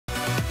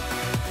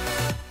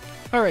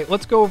Alright,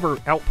 let's go over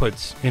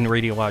outputs in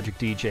Radiologik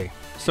DJ.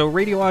 So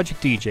Radiologik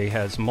DJ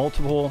has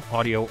multiple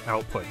audio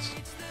outputs.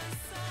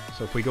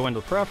 So if we go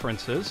into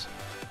Preferences,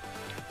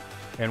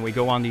 and we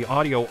go on the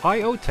Audio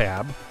I/O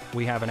tab,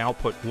 we have an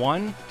output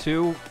 1,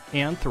 2,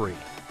 and 3.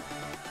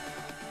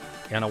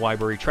 And a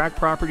library track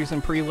properties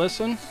and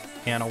pre-listen,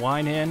 and a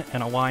line in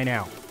and a line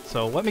out.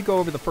 So let me go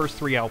over the first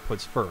three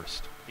outputs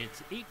first.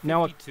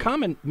 Now, a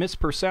common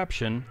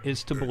misperception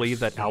is to believe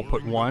that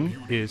output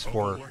 1 is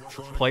for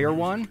player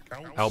 1,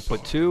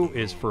 output 2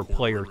 is for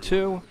player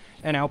 2,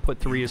 and output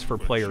 3 is for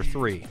player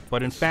 3.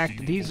 But in fact,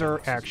 these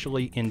are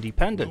actually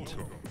independent.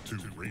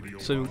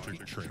 So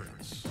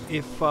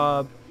if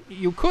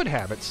you could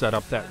have it set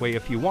up that way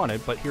if you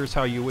wanted, but here's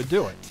how you would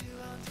do it.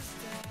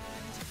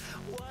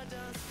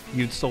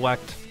 You'd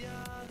select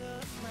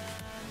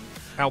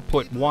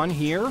output 1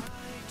 here,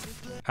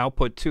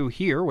 output 2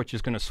 here, which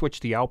is going to switch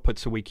the output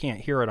so we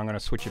can't hear it. I'm going to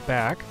switch it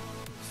back.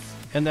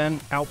 And then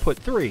output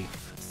 3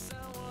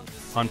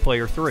 on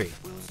player 3.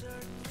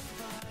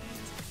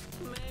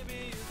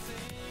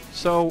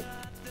 So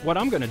what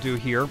I'm going to do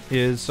here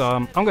is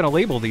I'm going to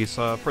label these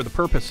for the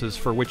purposes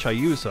for which I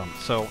use them.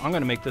 So I'm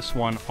going to make this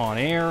one on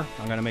air,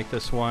 I'm going to make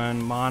this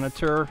one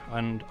monitor,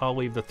 and I'll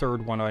leave the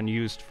third one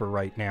unused for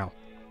right now.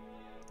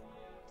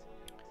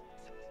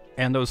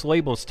 And those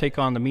labels take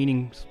on the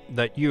meanings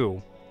that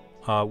you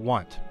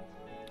want.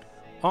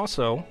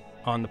 Also,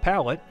 on the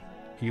palette,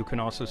 you can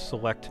also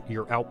select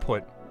your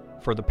output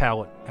for the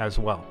palette as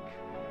well.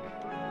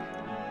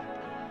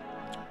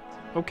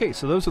 Okay,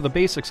 so those are the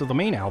basics of the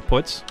main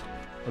outputs.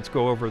 Let's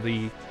go over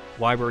the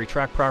library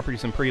track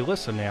properties and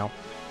pre-listen now.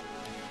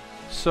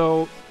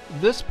 So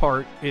this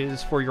part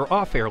is for your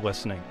off-air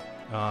listening,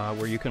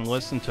 where you can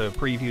listen to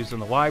previews in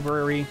the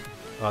library,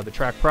 the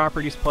track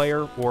properties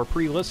player, or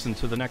pre-listen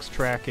to the next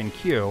track in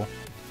queue,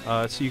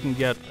 so you can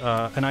get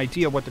an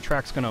idea what the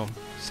track's going to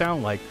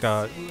sound like,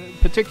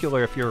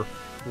 particularly if you're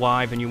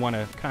live and you want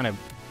to kind of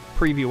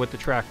preview what the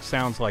track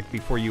sounds like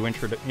before you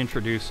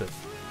introduce it.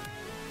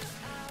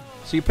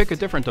 So you pick a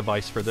different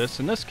device for this.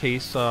 In this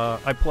case,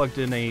 I plugged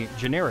in a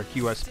generic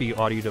USB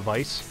audio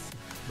device,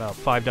 about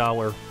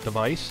 $5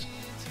 device,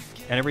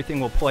 and everything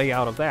will play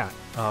out of that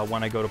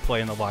when I go to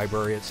play in the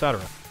library,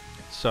 etc.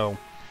 So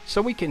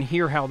we can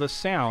hear how this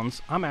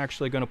sounds, I'm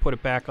actually going to put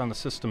it back on the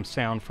system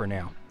sound for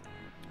now.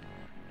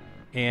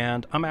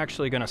 And I'm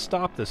actually going to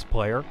stop this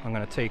player. I'm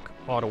going to take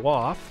auto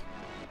off,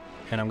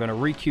 and I'm going to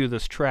re-cue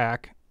this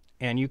track,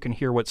 and you can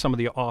hear what some of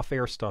the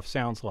off-air stuff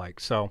sounds like.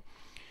 So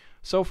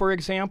for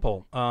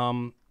example,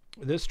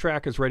 this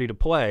track is ready to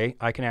play.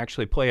 I can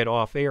actually play it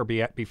off-air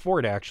before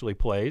it actually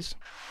plays.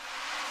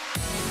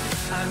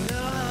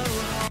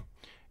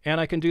 And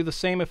I can do the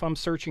same if I'm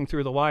searching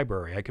through the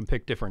library. I can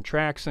pick different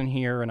tracks in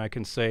here, and I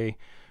can say,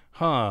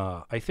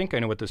 I think I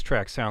know what this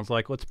track sounds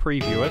like. Let's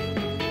preview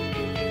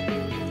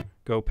it.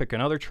 Go pick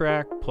another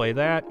track, play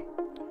that,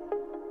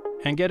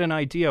 and get an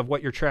idea of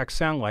what your tracks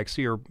sound like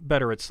so you're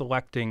better at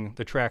selecting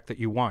the track that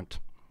you want.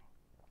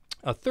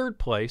 A third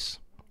place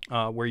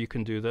where you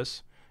can do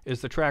this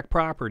is the track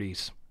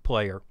properties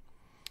player.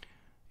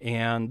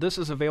 And this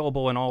is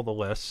available in all the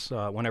lists.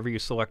 Whenever you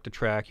select a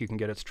track, you can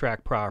get its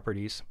track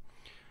properties.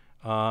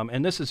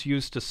 And this is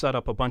used to set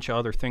up a bunch of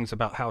other things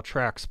about how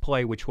tracks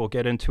play, which we'll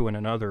get into in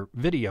another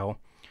video.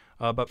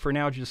 But for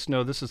now, just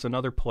know this is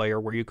another player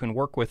where you can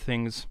work with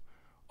things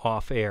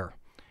off air.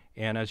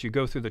 And as you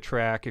go through the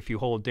track, if you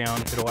hold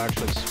down, it'll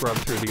actually scrub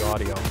through the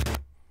audio.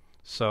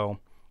 So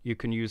you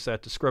can use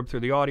that to scrub through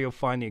the audio,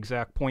 find the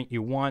exact point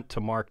you want, to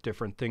mark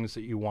different things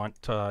that you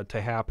want to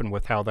happen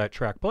with how that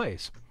track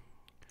plays.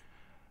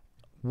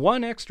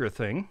 One extra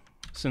thing,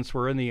 since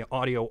we're in the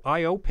audio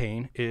I/O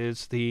pane,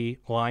 is the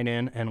line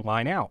in and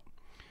line out.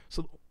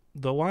 So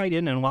the line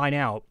in and line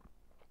out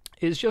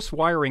is just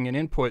wiring an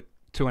input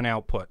to an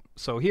output.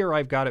 So here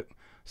I've got it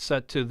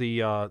set to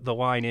the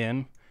line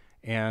in,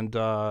 and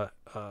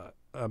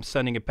I'm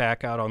sending it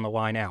back out on the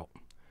line out.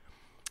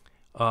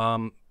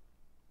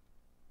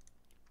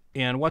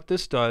 And what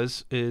this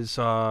does is,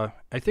 I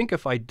think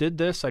if I did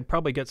this, I'd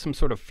probably get some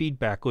sort of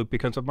feedback loop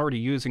because I'm already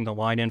using the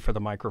line in for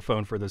the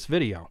microphone for this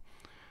video.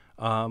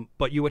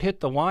 But you would hit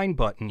the line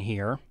button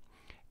here,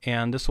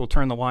 and this will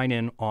turn the line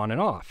in on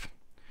and off.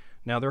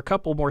 Now, there are a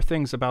couple more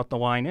things about the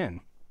line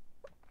in.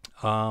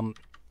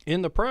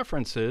 In the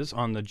preferences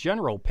on the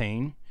general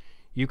pane,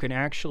 you can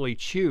actually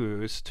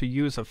choose to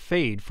use a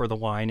fade for the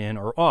line in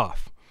or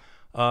off.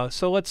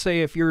 So let's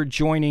say if you're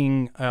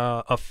joining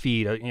a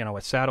feed,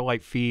 a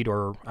satellite feed,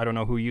 or I don't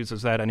know who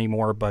uses that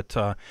anymore, but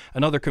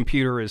another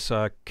computer is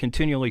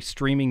continually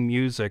streaming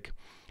music,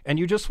 and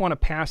you just want to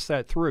pass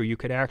that through, you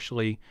could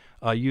actually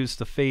use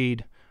the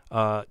fade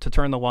to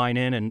turn the line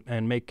in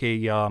and make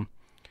a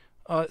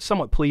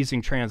somewhat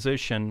pleasing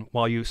transition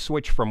while you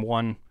switch from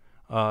one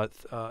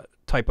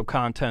type of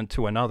content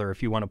to another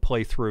if you want to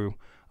play through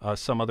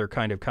some other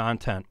kind of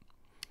content.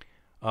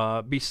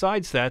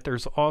 Besides that,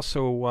 there's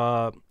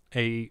also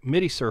a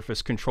MIDI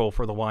surface control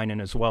for the line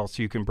in as well,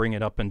 so you can bring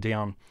it up and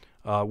down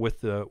with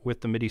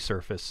the MIDI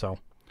surface. So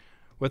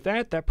with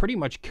that pretty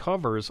much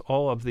covers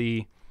all of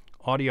the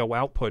audio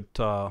output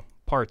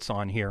parts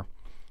on here.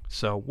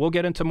 So we'll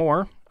get into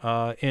more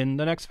in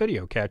the next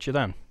video. Catch you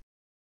then.